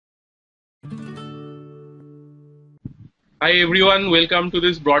Hi everyone, welcome to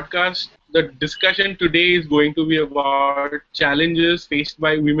this broadcast. The discussion today is going to be about challenges faced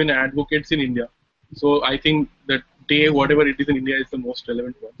by women advocates in India. So I think that day, whatever it is in India, is the most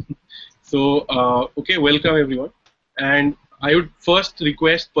relevant one. Okay, welcome everyone. And I would first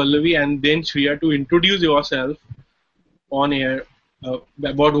request Pallavi and then Shreya to introduce yourself on air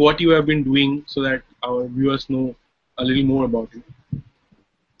about what you have been doing so that our viewers know a little more about you.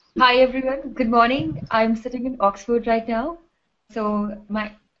 Hi everyone, good morning. I'm sitting in Oxford right now, so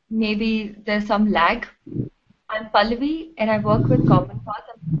maybe there's some lag. I'm Pallavi and I work with Common Path.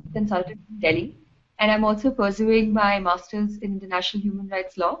 I'm a consultant in Delhi, and I'm also pursuing my master's in international human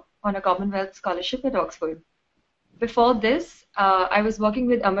rights law on a Commonwealth scholarship at Oxford. Before this, I was working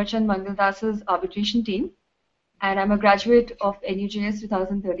with Amarchand Mangaldasa's arbitration team, and I'm a graduate of NUJS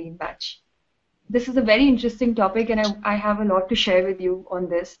 2013 batch. This is a very interesting topic, and I have a lot to share with you on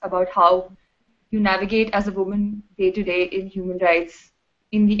this about how you navigate as a woman day to day in human rights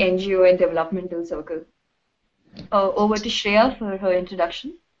in the NGO and developmental circle. Over to Shreya for her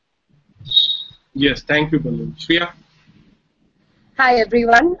introduction. Yes, thank you, Pallavi. Shreya, Hi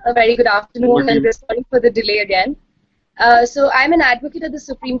everyone, a very good over afternoon to and you. we're sorry for the delay again. So I'm an advocate at the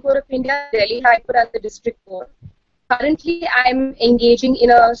Supreme Court of India, Delhi High Court and the District Court. Currently I'm engaging in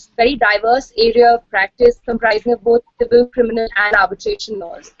a very diverse area of practice comprising of both civil, criminal and arbitration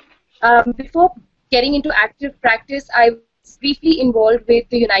laws. Before getting into active practice, I was briefly involved with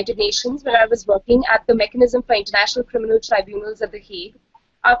the United Nations where I was working at the Mechanism for International Criminal Tribunals at The Hague.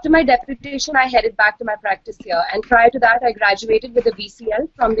 After my deputation, I headed back to my practice here, and prior to that, I graduated with a BCL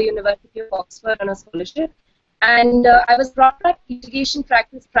from the University of Oxford on a scholarship. And I was brought back to litigation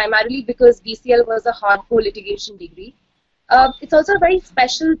practice primarily because BCL was a hardcore litigation degree. It's also a very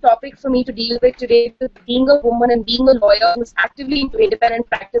special topic for me to deal with today because being a woman and being a lawyer who's actively into independent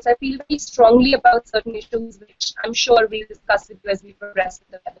practice, I feel very strongly about certain issues which I'm sure we'll discuss with you as we progress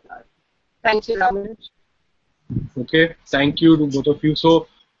with the webinar. Thank you, Raman. Okay, thank you to both of you. So,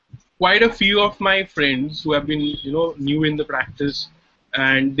 quite a few of my friends who have been, new in the practice,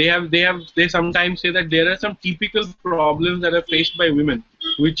 and they sometimes say that there are some typical problems that are faced by women,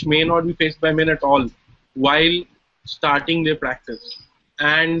 which may not be faced by men at all, while starting their practice.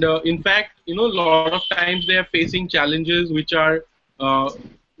 And in fact, a lot of times they are facing challenges uh,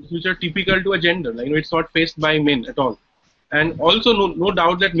 which are typical to a gender. Like, it's not faced by men at all. And also, no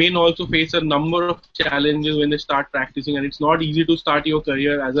doubt that men also face a number of challenges when they start practicing, and it's not easy to start your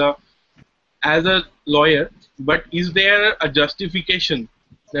career as a lawyer. But is there a justification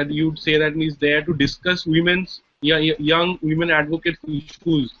that you'd say that is there to discuss young women advocates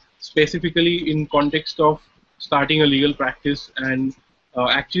issues specifically in context of starting a legal practice and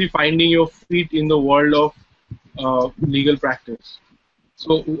actually finding your feet in the world of legal practice?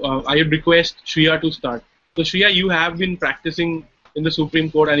 So I would request Shreya to start. So Shreya, you have been practicing in the Supreme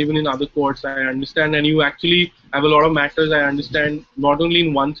Court and even in other courts, I understand, and you actually have a lot of matters, I understand, not only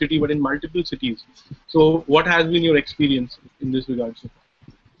in one city but in multiple cities. So what has been your experience in this regard?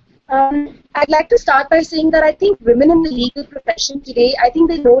 I'd like to start by saying that I think women in the legal profession today, I think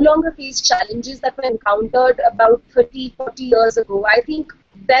they no longer face challenges that were encountered about 30, 40 years ago. I think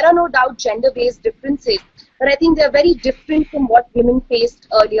there are no doubt gender-based differences, but I think they're very different from what women faced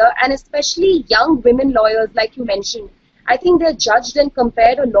earlier, and especially young women lawyers, like you mentioned. I think they're judged and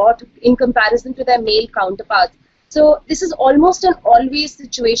compared a lot in comparison to their male counterparts. So this is almost an always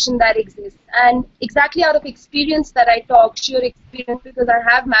situation that exists. And exactly out of experience that I talk, sheer experience, because I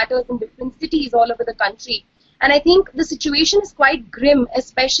have matters in different cities all over the country. And I think the situation is quite grim,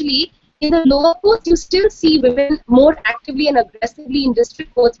 especially in the lower courts, you still see women more actively and aggressively in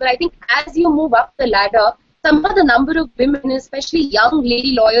district courts. But I think as you move up the ladder, somehow the number of women, especially young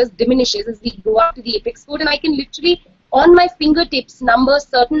lady lawyers, diminishes as we go up to the apex court. And I can literally, on my fingertips, number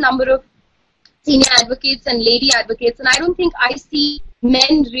certain number of senior advocates and lady advocates, and I don't think I see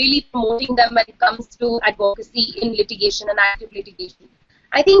men really promoting them when it comes to advocacy in litigation and active litigation.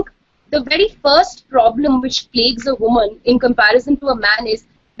 I think the very first problem which plagues a woman in comparison to a man is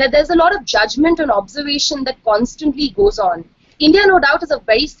that there's a lot of judgment and observation that constantly goes on. India, no doubt, is a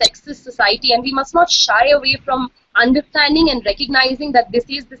very sexist society, and we must not shy away from understanding and recognizing that this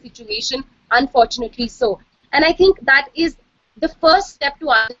is the situation, unfortunately so. And I think that is the first step to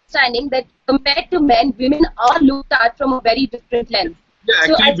understanding that compared to men, women are looked at from a very different lens. Yeah,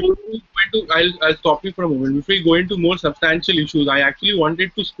 So I actually, think, I'll stop you for a moment. Before we go into more substantial issues, I actually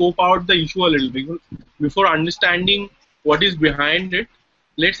wanted to scope out the issue a little bit. Before understanding what is behind it,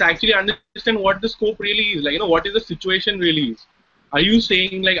 let's actually understand what the scope really is. Like, what is the situation really is. Are you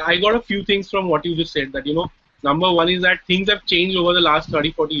saying, like, I got a few things from what you just said, that, number one is that things have changed over the last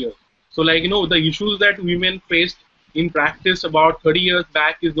 30, 40 years. So, like, the issues that women faced in practice about 30 years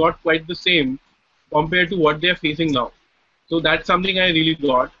back is not quite the same compared to what they are facing now. So that's something I really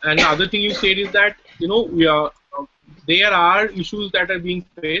got. And the other thing you said is that, we are, there are issues that are being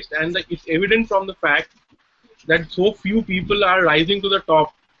faced, and it's evident from the fact that so few people are rising to the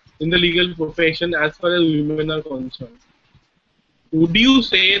top in the legal profession as far as women are concerned. Would you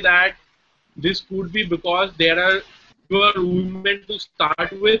say that this could be because there are fewer women to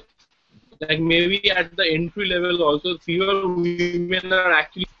start with, like maybe at the entry level also fewer women are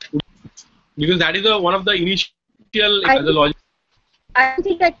actually, because that is one of the initial the logic. I don't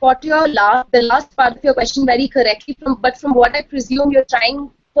think I caught the last part of your question very correctly, but from what I presume you're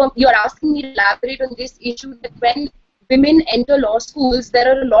asking me to elaborate on this issue that when women enter law schools,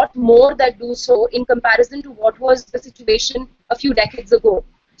 there are a lot more that do so in comparison to what was the situation a few decades ago.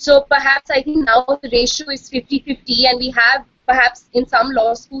 So perhaps I think now the ratio is 50-50, and we have perhaps in some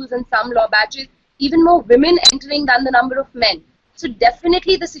law schools and some law batches even more women entering than the number of men. So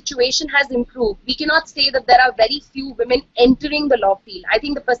definitely the situation has improved. We cannot say that there are very few women entering the law field. I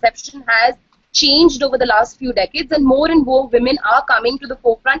think the perception has changed over the last few decades, and more women are coming to the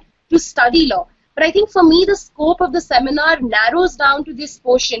forefront to study law. But I think for me, the scope of the seminar narrows down to this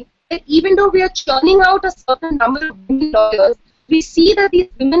portion that even though we are churning out a certain number of women lawyers, we see that these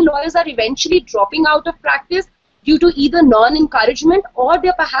women lawyers are eventually dropping out of practice due to either non-encouragement, or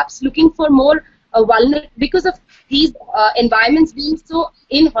they're perhaps looking for more vulnerable, because of these environments being so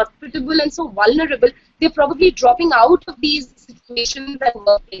inhospitable and so vulnerable, they're probably dropping out of these situations and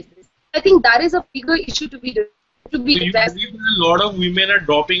workplaces. I think that is a bigger issue to be addressed. So you believe that a lot of women are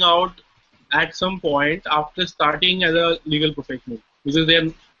dropping out at some point after starting as a legal professional, because they are.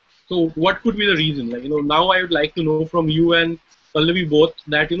 So what could be the reason? Like, now I would like to know from you and Pallavi both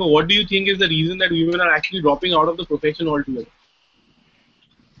that, what do you think is the reason that women are actually dropping out of the profession altogether?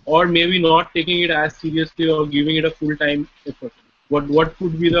 Or maybe not taking it as seriously or giving it a full-time effort. What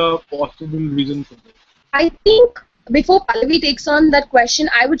could be the possible reason for this? I think before Pallavi takes on that question,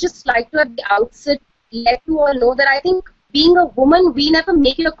 I would just like to at the outset let you all know that I think being a woman, we never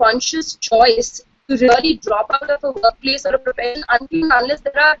make it a conscious choice to really drop out of a workplace or a profession until and unless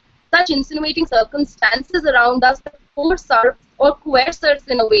there are such insinuating circumstances around us that force us or coerce us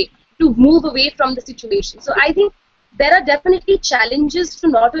in a way to move away from the situation. So I think there are definitely challenges to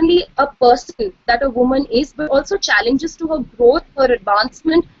not only a person that a woman is, but also challenges to her growth, her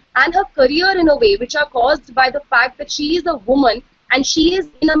advancement, and her career in a way, which are caused by the fact that she is a woman and she is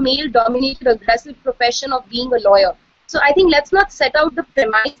in a male-dominated, aggressive profession of being a lawyer. So I think let's not set out the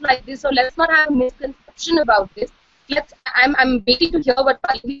premise like this, or let's not have a misconception about this. I'm waiting to hear what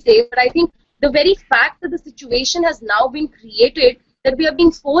Pallavi says, but I think the very fact that the situation has now been created, that we are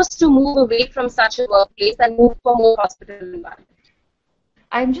being forced to move away from such a workplace and move for more hospital environment.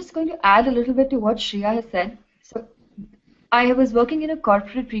 I'm just going to add a little bit to what Shreya has said. So I was working in a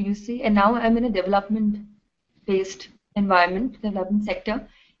corporate previously, and now I'm in a development-based environment, development sector,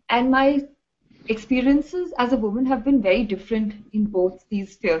 and my experiences as a woman have been very different in both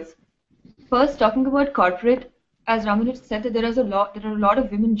these spheres. First, talking about corporate, as Raman had said, that there are a lot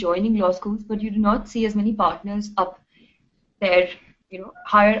of women joining law schools, but you do not see as many partners up there,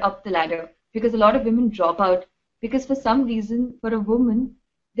 higher up the ladder, because a lot of women drop out because for some reason, for a woman,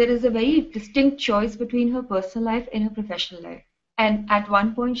 there is a very distinct choice between her personal life and her professional life. And at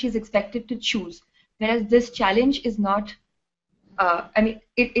one point, she's expected to choose. Whereas this challenge is not,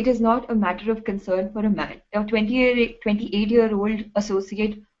 it is not a matter of concern for a man. A 28-year-old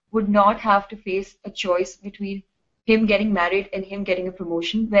associate would not have to face a choice between him getting married and him getting a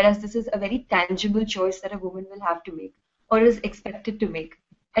promotion, whereas this is a very tangible choice that a woman will have to make or is expected to make.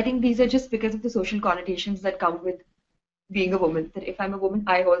 I think these are just because of the social connotations that come with being a woman, that if I'm a woman,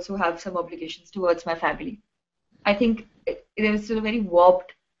 I also have some obligations towards my family. I think there is still a very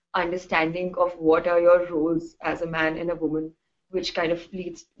warped understanding of what are your roles as a man and a woman, which kind of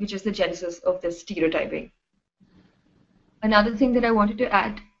leads, which is the genesis of this stereotyping. Another thing that I wanted to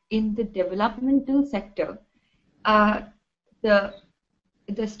add, in the developmental sector, the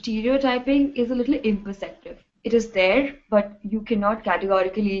stereotyping is a little imperceptive. It is there, but you cannot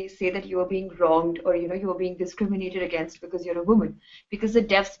categorically say that you are being wronged or you are being discriminated against because you're a woman, because the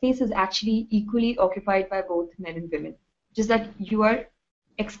dev space is actually equally occupied by both men and women. Just that you are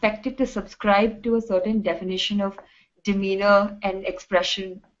expected to subscribe to a certain definition of demeanor and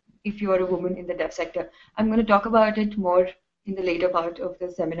expression if you are a woman in the dev sector. I'm going to talk about it more in the later part of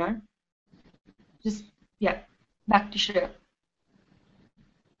the seminar. Back to Shreya.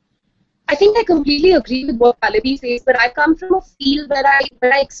 I think I completely agree with what Pallavi says, but I come from a field where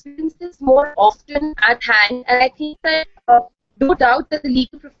I experience this more often at hand, and I think that no doubt that the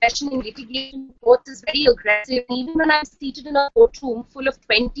legal profession in litigation courts is very aggressive. Even when I'm seated in a courtroom full of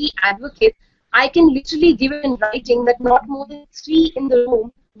 20 advocates, I can literally give it in writing that not more than 3 in the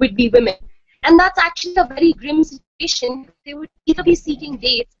room would be women. And that's actually a very grim situation. They would either be seeking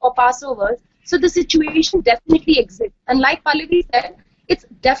dates or passovers. So the situation definitely exists. And like Pallavi said, it's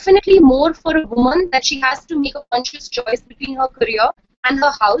definitely more for a woman that she has to make a conscious choice between her career and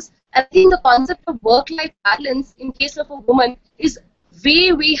her house. I think the concept of work-life balance in case of a woman is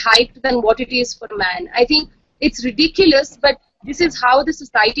way, way hyped than what it is for a man. I think it's ridiculous, but this is how the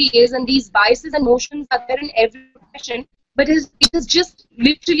society is, and these biases and notions are there in every profession, but it has just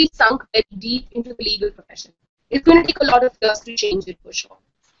literally sunk very deep into the legal profession. It's going to take a lot of years to change it for sure.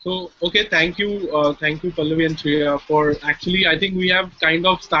 So, okay, thank you Pallavi and Shreya for actually, I think we have kind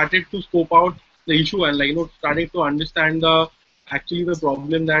of started to scope out the issue and started to understand the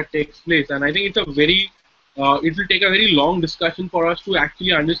problem that takes place. And I think it's a very, it will take a very long discussion for us to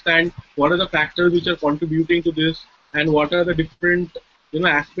actually understand what are the factors which are contributing to this and what are the different,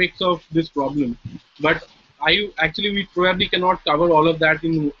 aspects of this problem. But we probably cannot cover all of that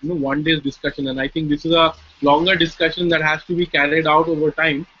in one day's discussion, and I think this is a longer discussion that has to be carried out over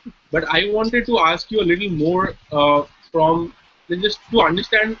time. But I wanted to ask you a little more from just to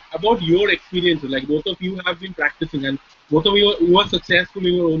understand about your experiences. Like both of you have been practicing, and both of you are successful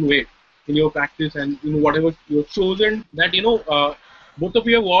in your own way in your practice, and whatever you've chosen. That both of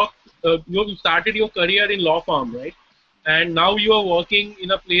you have worked. You started your career in law firm, right? And now you are working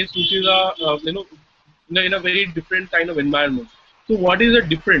in a place which is in a very different kind of environment. So what is the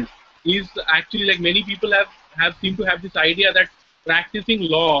difference? Is actually like many people have seem to have this idea that practicing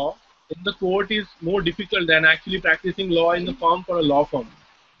law in the court is more difficult than actually practicing law in the firm for a law firm.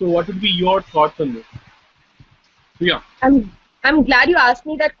 So what would be your thoughts on this? Yeah. I'm glad you asked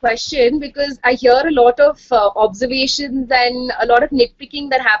me that question because I hear a lot of observations and a lot of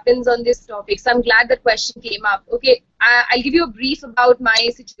nitpicking that happens on this topic. So I'm glad that question came up. Okay, I'll give you a brief about my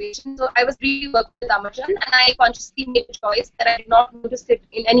situation. So I was really working with Amajan, and I consciously made a choice that I did not want to sit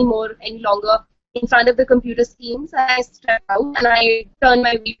any longer in front of the computer screens. And I stepped out and I turned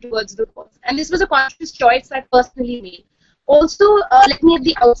my way towards the courts. And this was a conscious choice I personally made. Also, let me at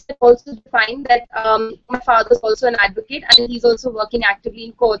the outset also define that my father is also an advocate and he's also working actively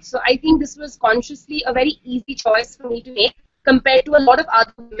in courts. So I think this was consciously a very easy choice for me to make compared to a lot of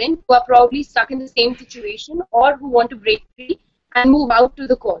other women who are probably stuck in the same situation or who want to break free and move out to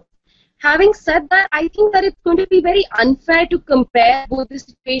the court. Having said that, I think that it's going to be very unfair to compare both the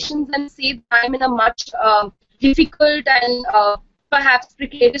situations and say that I'm in a much difficult and perhaps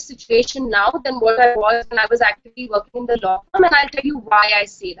precarious situation now than what I was when I was actively working in the law firm, and I'll tell you why I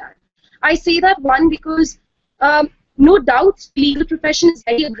say that. I say that, one, because no doubt legal profession is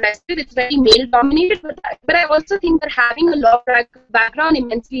very aggressive, it's very male dominated, but I also think that having a law background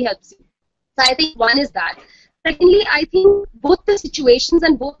immensely helps you. So I think one is that. Secondly, I think both the situations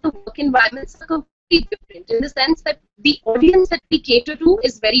and both the work environments are completely different in the sense that the audience that we cater to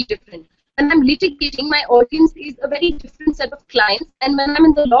is very different. When I'm litigating, my audience is a very different set of clients, and when I'm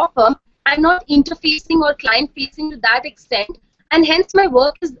in the law firm, I'm not interfacing or client-facing to that extent, and hence my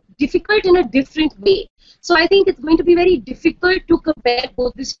work is difficult in a different way. So I think it's going to be very difficult to compare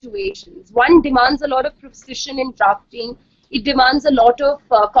both the situations. One demands a lot of precision in drafting, it demands a lot of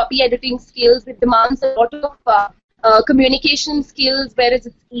copy editing skills, it demands a lot of communication skills, whereas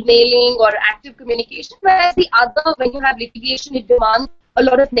it's emailing or active communication, whereas the other, when you have litigation, it demands a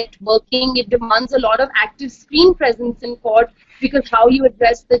lot of networking, it demands a lot of active screen presence in court because how you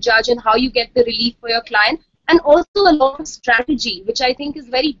address the judge and how you get the relief for your client, and also a lot of strategy, which I think is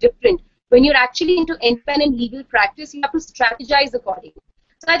very different. When you're actually into independent legal practice, you have to strategize accordingly.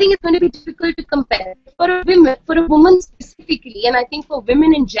 So I think it's going to be difficult to compare. For a woman specifically, and I think for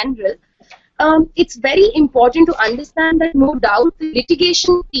women in general, it's very important to understand that no doubt the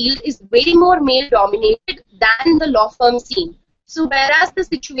litigation field is way more male dominated than the law firm scene. So whereas the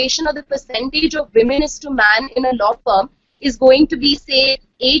situation or the percentage of women is to man in a law firm is going to be, say,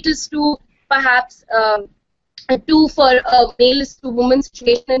 8 is to perhaps 2 for a male is to woman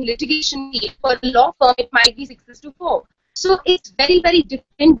situation in litigation field. For a law firm, it might be 6 is to 4. So it's very, very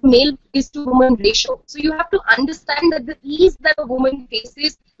different male is to woman ratio. So you have to understand that the ease that a woman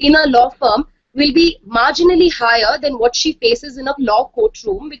faces in a law firm will be marginally higher than what she faces in a law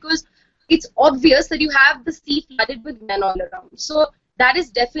courtroom, because it's obvious that you have the sea flooded with men all around. So that is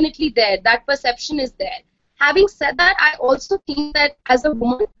definitely there. That perception is there. Having said that, I also think that as a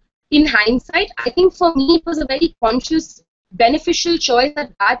woman, in hindsight, I think for me it was a very conscious, beneficial choice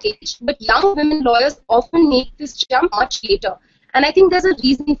at that age. But young women lawyers often make this jump much later. And I think there's a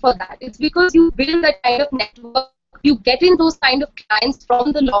reason for that. It's because you build that kind of network You get in those kind of clients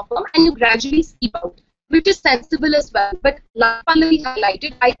from the law firm and you gradually seep out, which is sensible as well. But like Pallavi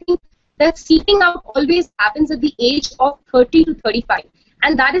highlighted, I think that seeping out always happens at the age of 30 to 35.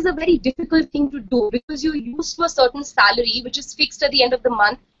 And that is a very difficult thing to do because you're used to a certain salary which is fixed at the end of the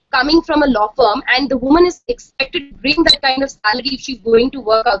month coming from a law firm, and the woman is expected to bring that kind of salary if she's going to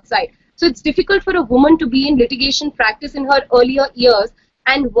work outside. So it's difficult for a woman to be in litigation practice in her earlier years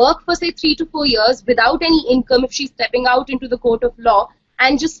and work for say 3 to 4 years without any income if she's stepping out into the court of law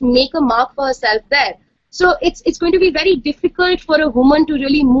and just make a mark for herself there. So it's going to be very difficult for a woman to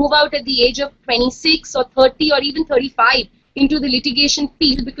really move out at the age of 26 or 30 or even 35 into the litigation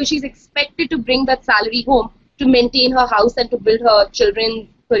field because she's expected to bring that salary home to maintain her house and to build her children's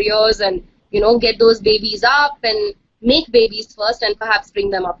careers and, you know, get those babies up and make babies first and perhaps bring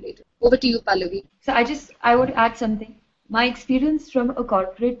them up later. Over to you, Pallavi. So I would add something. My experience from a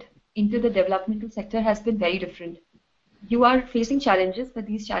corporate into the developmental sector has been very different. You are facing challenges, but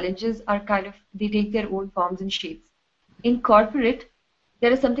these challenges are they take their own forms and shapes. In corporate,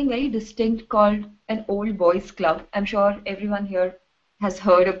 there is something very distinct called an old boys club. I'm sure everyone here has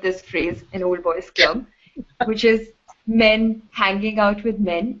heard of this phrase, an old boys club, which is men hanging out with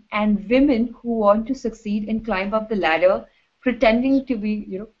men and women who want to succeed and climb up the ladder, pretending to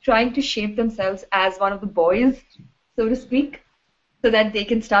be, trying to shape themselves as one of the boys, so to speak, so that they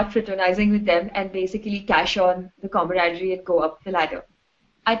can start fraternizing with them and basically cash on the camaraderie and go up the ladder.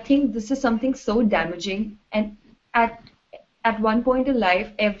 I think this is something so damaging, and at one point in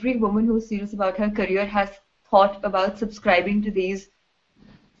life, every woman who's serious about her career has thought about subscribing to these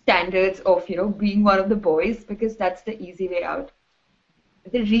standards of, being one of the boys, because that's the easy way out.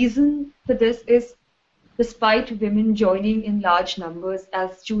 The reason for this is, despite women joining in large numbers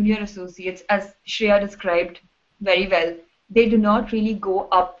as junior associates, as Shreya described very well, they do not really go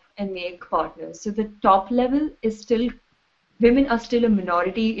up and make partners. So the top level is still, women are still a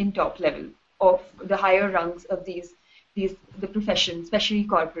minority in top level of the higher rungs of the profession, especially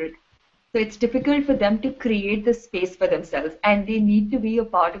corporate. So it's difficult for them to create the space for themselves, and they need to be a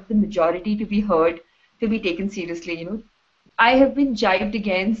part of the majority to be heard, to be taken seriously. I have been jibed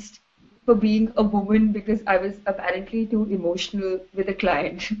against for being a woman because I was apparently too emotional with a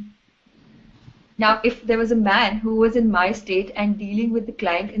client. Now, if there was a man who was in my state and dealing with the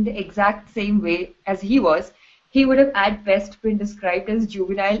client in the exact same way as he was, he would have at best been described as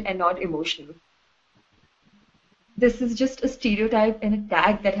juvenile and not emotional. This is just a stereotype and a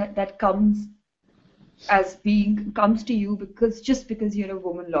tag that comes to you because you're a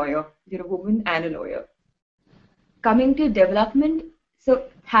woman lawyer, you're a woman and a lawyer. Coming to development, so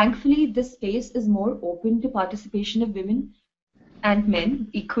thankfully this space is more open to participation of women and men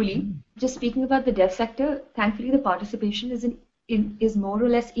equally. Just speaking about the dev sector, thankfully the participation is more or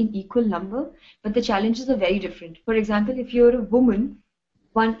less in equal number, but the challenges are very different. For example, if you're a woman,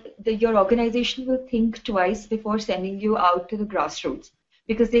 your organization will think twice before sending you out to the grassroots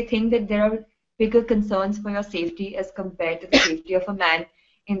because they think that there are bigger concerns for your safety as compared to the safety of a man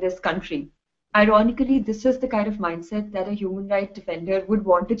in this country. Ironically, this is the kind of mindset that a human rights defender would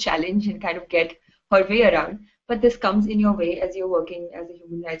want to challenge and kind of get her way around, but this comes in your way as you're working as a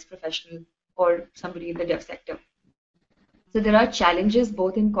human rights professional or somebody in the dev sector. So there are challenges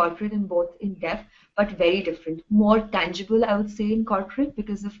both in corporate and both in dev, but very different. More tangible, I would say, in corporate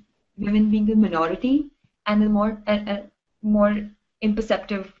because of women being a minority, and more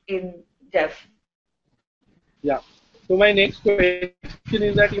imperceptive in dev. Yeah. So my next question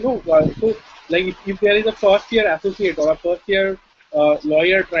is that, so like if there is a first year associate or a first year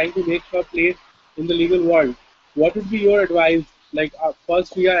lawyer trying to make her place in the legal world, what would be your advice? Like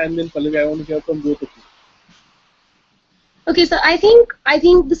first Shreya and then Pallavi, I want to hear from both of you. Okay, so I think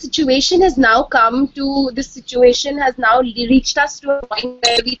the situation has now reached us to a point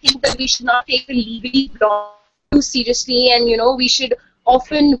where we think that we should not take the legally law too seriously, and we should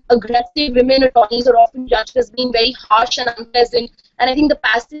often aggressive women attorneys are often judged as being very harsh and unpleasant, and I think the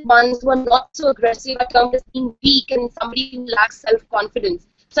passive ones who are not so aggressive are termed as being weak and somebody who lacks self-confidence.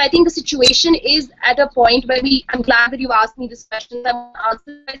 So I think the situation is at a point where I'm glad that you asked me this question. I want to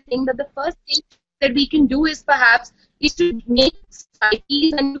answer by saying that the first thing that we can do is to make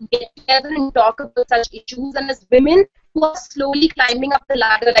societies and to get together and talk about such issues. And as women who are slowly climbing up the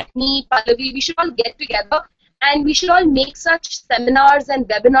ladder, like me, Pallavi, we should all get together and we should all make such seminars and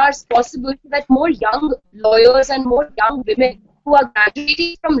webinars possible so that more young lawyers and more young women who are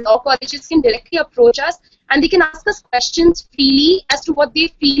graduating from law colleges can directly approach us and they can ask us questions freely as to what they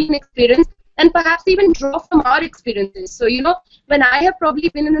feel and experience, and perhaps even draw from our experiences. So, when I have probably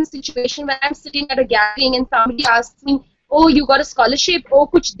been in a situation when I'm sitting at a gathering and somebody asks me, oh, you got a scholarship, oh,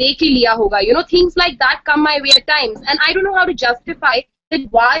 kuch de ke liya hoga. You know, things like that come my way at times. And I don't know how to justify that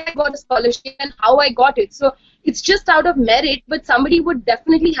why I got a scholarship and how I got it. So it's just out of merit, but somebody would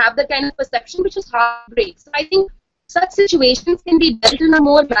definitely have that kind of perception, which is heartbreak. So I think such situations can be dealt in a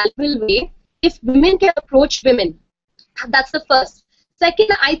more malleable way if women can approach women. That's the first. Second,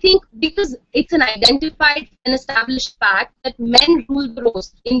 I think because it's an identified and established fact that men rule the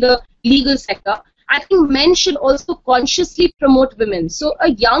roast in the legal sector, I think men should also consciously promote women. So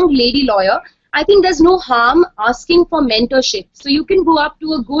a young lady lawyer, I think there's no harm asking for mentorship. So you can go up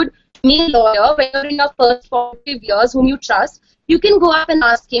to a good male lawyer when you're in your first formative years whom you trust. You can go up and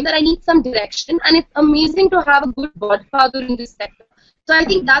ask him that I need some direction, and it's amazing to have a good godfather in this sector. So I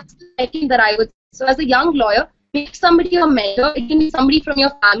think that's the second that I would say. So as a young lawyer, make somebody your mentor. It can be somebody from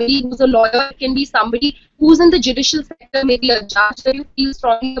your family who's a lawyer. It can be somebody who's in the judicial sector, maybe a judge that you feel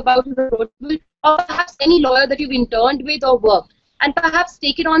strongly about who's approachable, or perhaps any lawyer that you've interned with or worked. And perhaps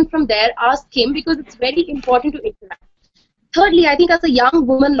take it on from there, ask him, because it's very important to interact. Thirdly, I think as a young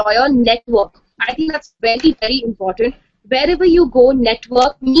woman lawyer, network. I think that's very, very important. Wherever you go,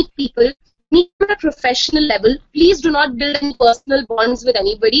 network, meet people, meet them at a professional level. Please do not build any personal bonds with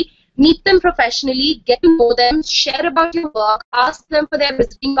anybody. Meet them professionally, get to know them, share about your work, ask them for their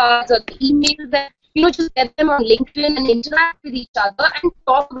visiting cards or email them. You know, just get them on LinkedIn and interact with each other and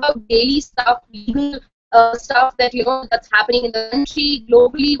talk about daily stuff, legal stuff that, you know, that's happening in the country,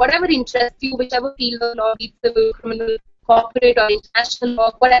 globally, whatever interests you, whichever field of law, be it civil, criminal, corporate or international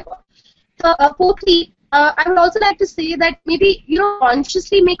law, whatever. So, fourthly, I would also like to say that maybe, you know,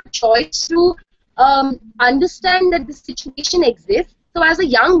 consciously make a choice to understand that this situation exists. So as a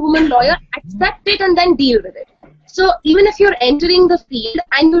young woman lawyer, accept it and then deal with it. So even if you're entering the field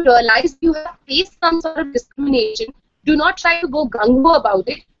and you realize you have faced some sort of discrimination, do not try to go gung-ho about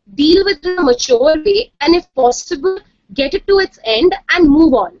it. Deal with it in a mature way, and if possible, get it to its end and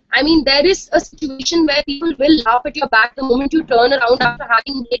move on. I mean, there is a situation where people will laugh at your back the moment you turn around after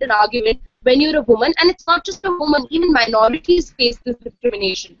having made an argument when you're a woman, and it's not just a woman, even minorities face this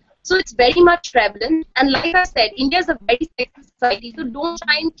discrimination. So it's very much prevalent, and like I said, India is a very sexist society, so don't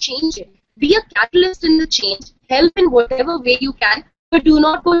try and change it. Be a catalyst in the change, help in whatever way you can, but do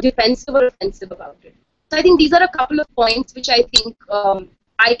not go defensive or offensive about it. So I think these are a couple of points which I think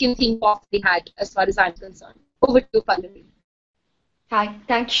I can think of they had as far as I'm concerned. Over to you, Pallavi. Hi,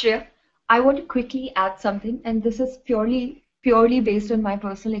 thanks, Shreya. I want to quickly add something, and this is purely based on my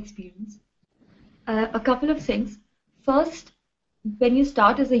personal experience. A couple of things. First, when you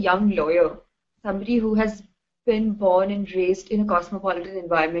start as a young lawyer, somebody who has been born and raised in a cosmopolitan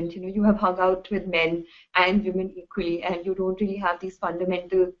environment, you know, you have hung out with men and women equally, and you don't really have these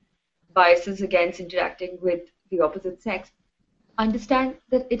fundamental biases against interacting with the opposite sex. Understand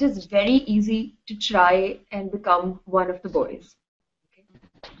that it is very easy to try and become one of the boys. Okay?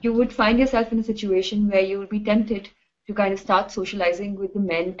 You would find yourself in a situation where you will be tempted to kind of start socializing with the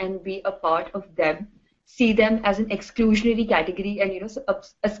men and be a part of them, see them as an exclusionary category, and, you know,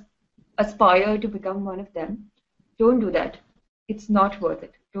 aspire to become one of them. Don't do that. It's not worth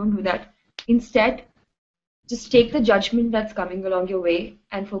it. Don't do that. Instead, just take the judgment that's coming along your way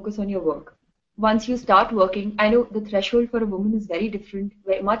and focus on your work. Once you start working, I know the threshold for a woman is very different,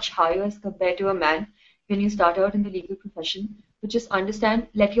 very much higher as compared to a man when you start out in the legal profession. But just understand,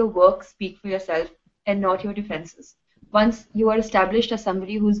 let your work speak for yourself and not your defenses. Once you are established as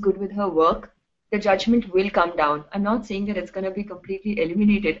somebody who's good with her work, the judgment will come down. I'm not saying that it's going to be completely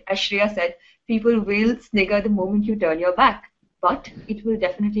eliminated. As Shreya said, people will snigger the moment you turn your back, but it will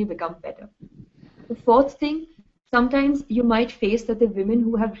definitely become better. The fourth thing, sometimes you might face that the women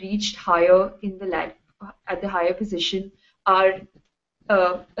who have reached higher in the ladder, at the higher position, are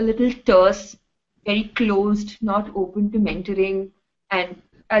a little terse, very closed, not open to mentoring, and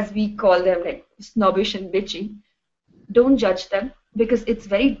as we call them, like snobbish and bitchy. Don't judge them, because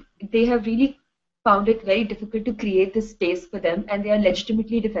they have really found it very difficult to create this space for them, and they are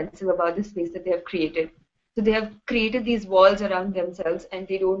legitimately defensive about the space that they have created. So they have created these walls around themselves, and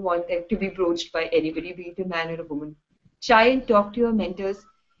they don't want them to be broached by anybody, be it a man or a woman. Try and talk to your mentors,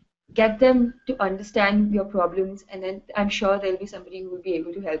 get them to understand your problems, and then I'm sure there'll be somebody who will be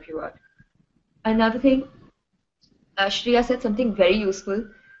able to help you out. Another thing, Shreya said something very useful.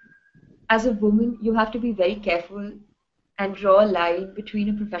 As a woman, you have to be very careful and draw a line between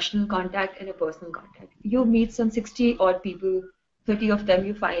a professional contact and a personal contact. You meet some 60 odd people, 30 of them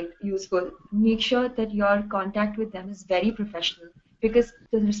you find useful. Make sure that your contact with them is very professional, because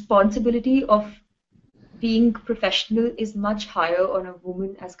the responsibility of being professional is much higher on a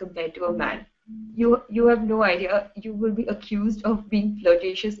woman as compared to a man. You have no idea. You will be accused of being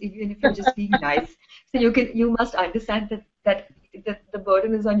flirtatious even if you're just being nice. So you must understand that the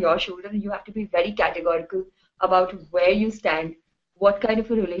burden is on your shoulder, and you have to be very categorical about where you stand, what kind of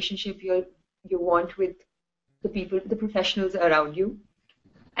a relationship you want with the people, the professionals around you,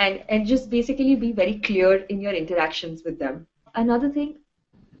 and just basically be very clear in your interactions with them. Another thing,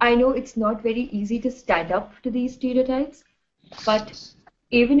 I know it's not very easy to stand up to these stereotypes, but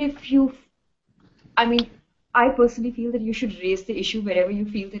even if you, I mean, I personally feel that you should raise the issue wherever you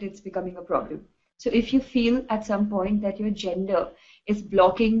feel that it's becoming a problem. So if you feel at some point that your gender is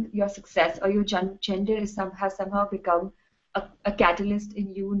blocking your success, or your gender has somehow become a catalyst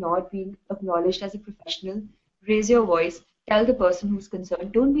in you not being acknowledged as a professional, raise your voice, tell the person who's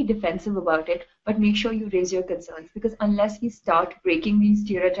concerned. Don't be defensive about it, but make sure you raise your concerns, because unless we start breaking these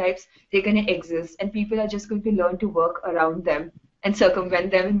stereotypes, they're going to exist, and people are just going to learn to work around them and circumvent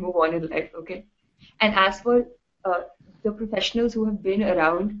them and move on in life, okay? And as for the professionals who have been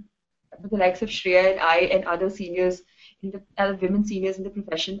around, the likes of Shreya and I and other seniors, other women seniors in the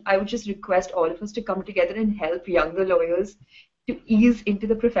profession, I would just request all of us to come together and help younger lawyers to ease into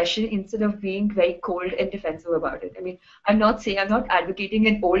the profession instead of being very cold and defensive about it. I mean, I'm not advocating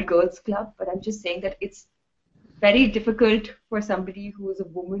an old girls club, but I'm just saying that it's very difficult for somebody who is a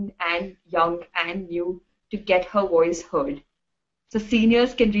woman and young and new to get her voice heard. So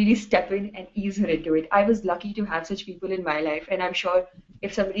seniors can really step in and ease her into it. I was lucky to have such people in my life, and I'm sure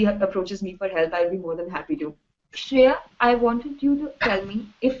if somebody approaches me for help, I'll be more than happy to. Shreya, I wanted you to tell me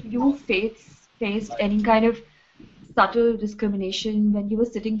if you faced any kind of subtle discrimination when you were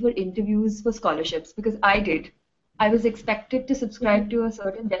sitting for interviews for scholarships, because I did. I was expected to subscribe to a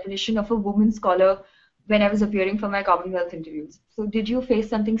certain definition of a woman scholar when I was appearing for my Commonwealth interviews. So did you face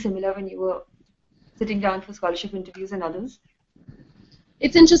something similar when you were sitting down for scholarship interviews and others?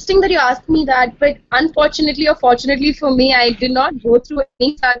 It's interesting that you asked me that, but unfortunately or fortunately for me, I did not go through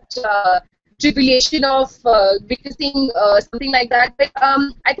any such tribulation of witnessing something like that. But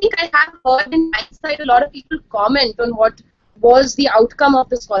I think I have heard in hindsight a lot of people comment on what was the outcome of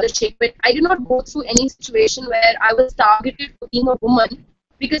the scholarship, but I did not go through any situation where I was targeted for being a woman,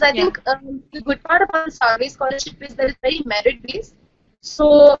 because I think the good part about the Sarve scholarship is that it's very merit-based.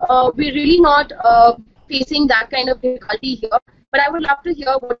 So we're really not facing that kind of difficulty here. But I would love to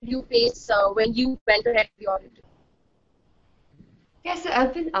hear what you face when you went ahead with your interview. Yes, so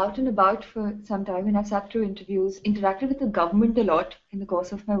I've been out and about for some time, and I've sat through interviews, interacted with the government a lot in the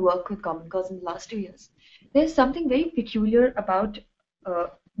course of my work with Common Cause in the last 2 years. There's something very peculiar about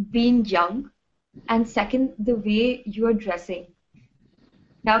being young, and second, the way you are dressing.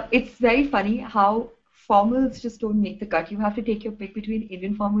 Now, it's very funny how formals just don't make the cut. You have to take your pick between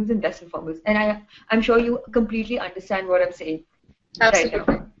Indian formals and Western formals, and I'm sure you completely understand what I'm saying. Absolutely. Right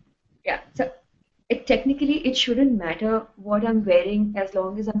now. Yeah. So technically, it shouldn't matter what I'm wearing as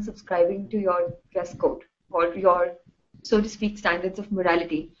long as I'm subscribing to your dress code or your, so to speak, standards of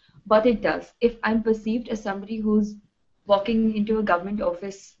morality. But it does. If I'm perceived as somebody who's walking into a government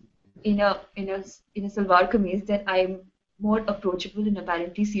office in a salwar kameez, then I'm more approachable and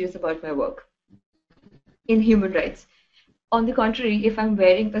apparently serious about my work in human rights. On the contrary, if I'm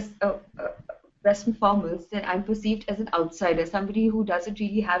wearing a Western formals, then I'm perceived as an outsider, somebody who doesn't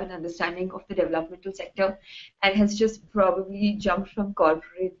really have an understanding of the developmental sector and has just probably jumped from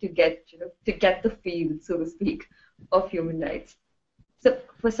corporate to get the feel, so to speak, of human rights. So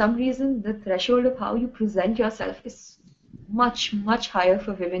for some reason, the threshold of how you present yourself is much, much higher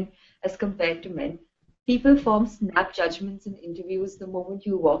for women as compared to men. People form snap judgments in interviews the moment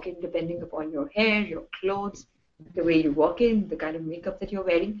you walk in, depending upon your hair, your clothes, the way you walk in, the kind of makeup that you're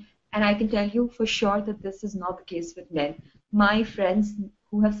wearing. And I can tell you for sure that this is not the case with men. My friends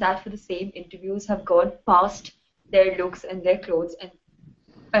who have sat for the same interviews have gone past their looks and their clothes and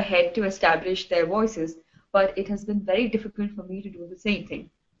ahead to establish their voices. But it has been very difficult for me to do the same thing.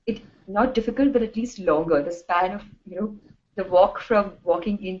 Not difficult, but at least longer. The span of, the walk from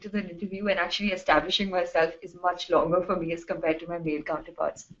walking into the interview and actually establishing myself is much longer for me as compared to my male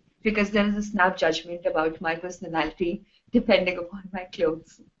counterparts. Because there is a snap judgment about my personality depending upon my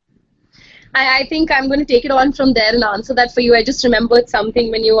clothes. I think I'm going to take it on from there and answer that for you. I just remembered something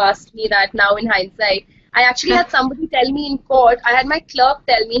when you asked me that now in hindsight. I actually had somebody tell me in court, I had my clerk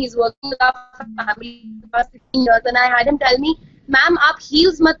tell me, he's working with our family for the past 15 years, and I had him tell me, ma'am, aap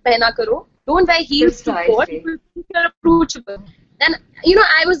heels mat pehna karo. Don't wear heels to court. People think you're approachable. Then,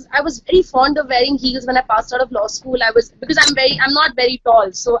 I was very fond of wearing heels when I passed out of law school. Because I'm not very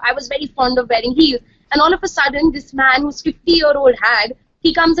tall, so I was very fond of wearing heels. And all of a sudden, this man who's 50-year-old had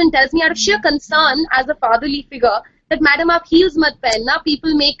he comes and tells me out of sheer concern as a fatherly figure that madam aap heels mat pehenna,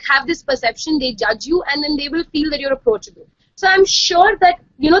 people have this perception, they judge you and then they will feel that you're approachable. So I'm sure that,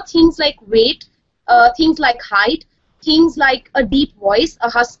 things like weight, things like height, things like a deep voice, a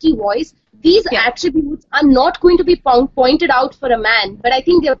husky voice, these attributes are not going to be pointed out for a man, but I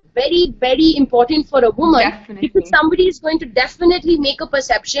think they're very, very important for a woman. Definitely. Because somebody is going to definitely make a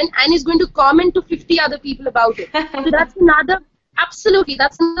perception and is going to comment to 50 other people about it. So that's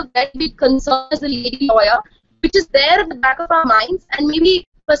that's another very big concern as a lady lawyer, which is there at the back of our minds, and maybe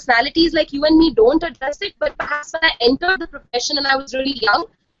personalities like you and me don't address it, but perhaps when I entered the profession and I was really young,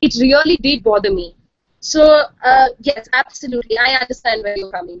 it really did bother me. So, yes, absolutely, I understand where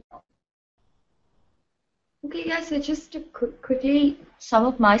you're coming from. Okay, yeah, so just to quickly sum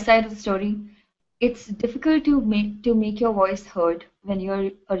up my side of the story, it's difficult to make your voice heard when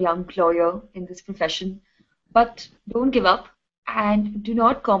you're a young lawyer in this profession, but don't give up and do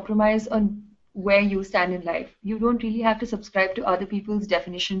not compromise on where you stand in life. You don't really have to subscribe to other people's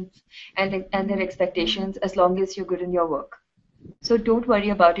definitions and their expectations as long as you're good in your work. So don't worry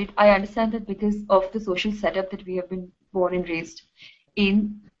about it. I understand that because of the social setup that we have been born and raised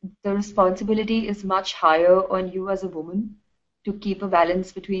in, the responsibility is much higher on you as a woman to keep a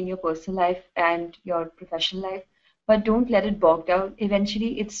balance between your personal life and your professional life. But don't let it bog down.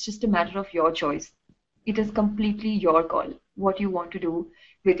 Eventually, it's just a matter of your choice. It is completely your call, what you want to do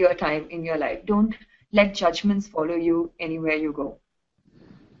with your time in your life. Don't let judgments follow you anywhere you go.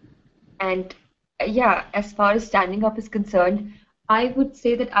 And yeah, as far as standing up is concerned, I would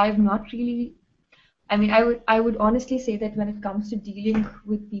say that I've not really, I would honestly say that when it comes to dealing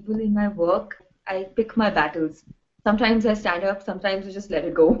with people in my work, I pick my battles. Sometimes I stand up, sometimes I just let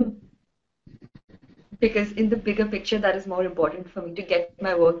it go. Because in the bigger picture, that is more important for me to get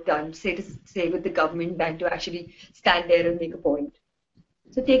my work done, say with the government, than to actually stand there and make a point.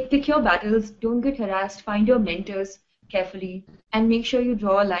 So pick your battles, don't get harassed, find your mentors carefully, and make sure you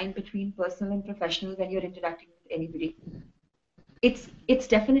draw a line between personal and professional when you're interacting with anybody. It's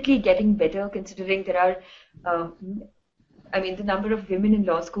definitely getting better, considering there are, the number of women in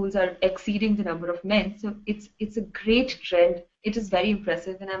law schools are exceeding the number of men. So it's a great trend. It is very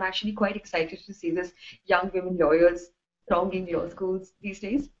impressive, and I'm actually quite excited to see this young women lawyers thronging law schools these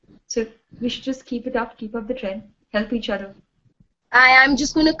days. So we should just keep it up, keep up the trend, help each other. I am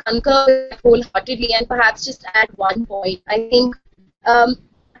just going to concur wholeheartedly and perhaps just add one point. I think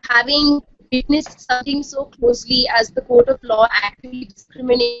having witnessed something so closely as the court of law actually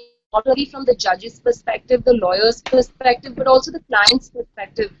discriminates not only from the judge's perspective, the lawyer's perspective, but also the client's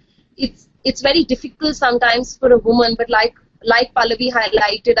perspective. It's very difficult sometimes for a woman, but like Pallavi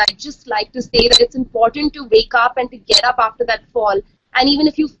highlighted, I'd just like to say that it's important to wake up and to get up after that fall. And even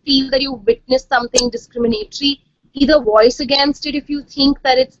if you feel that you witnessed something discriminatory, either voice against it if you think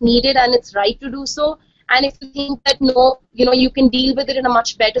that it's needed and it's right to do so, and if you think that no, you can deal with it in a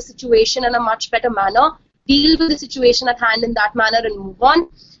much better situation and a much better manner, deal with the situation at hand in that manner and move on.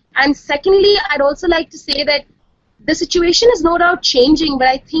 And secondly, I'd also like to say that the situation is no doubt changing, but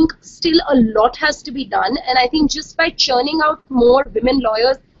I think still a lot has to be done. And I think just by churning out more women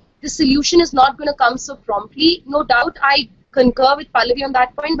lawyers, the solution is not going to come so promptly. No doubt I concur with Pallavi on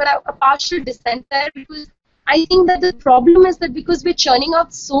that point, but a partial dissent there, because I think that the problem is that because we're churning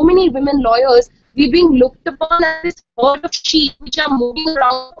out so many women lawyers, we're being looked upon as this herd of sheep which are moving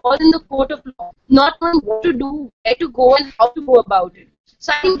around all in the court of law, not knowing what to do, where to go, and how to go about it.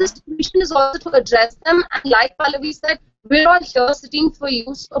 So I think the solution is also to address them, and like Pallavi said, we're all here sitting for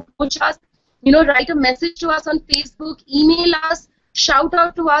you, so approach us, write a message to us on Facebook, email us, shout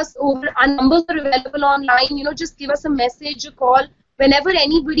out to us, over our numbers are available online, just give us a message, a call. Whenever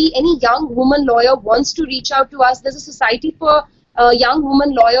anybody, any young woman lawyer wants to reach out to us, there's a society for young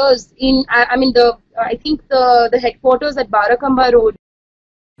women lawyers in, I think the headquarters at Barakamba Road.